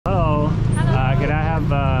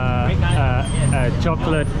have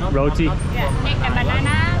chocolate roti? Yeah, egg and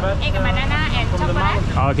banana and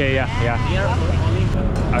chocolate. Okay, yeah.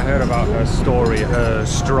 I heard about her story, her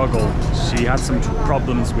struggle. She had some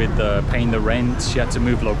problems with paying the rent. She had to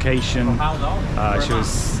move location. She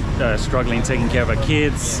was struggling taking care of her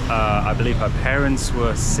kids. I believe her parents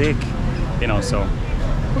were sick, you know, so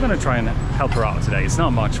we're gonna try and help her out today. It's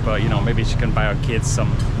not much, but you know, maybe she can buy her kids a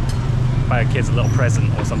little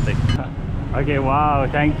present or something. Okay, wow,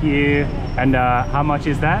 thank you. And how much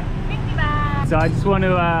is that? 50 baht. So I just want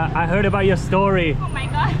to, I heard about your story. Oh my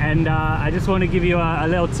god. And I just want to give you a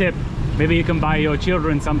little tip. Maybe you can buy your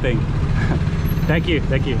children something. Thank you,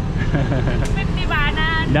 thank you. 50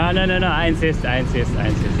 baht. No, I insist.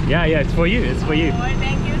 Yeah, it's for you, it's for you. Oh,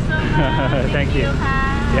 thank you so much. Thank you.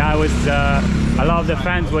 Yeah, a lot of the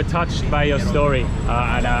fans were touched by your story.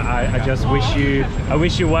 And I just wish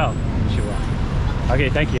you well. Okay, thank you.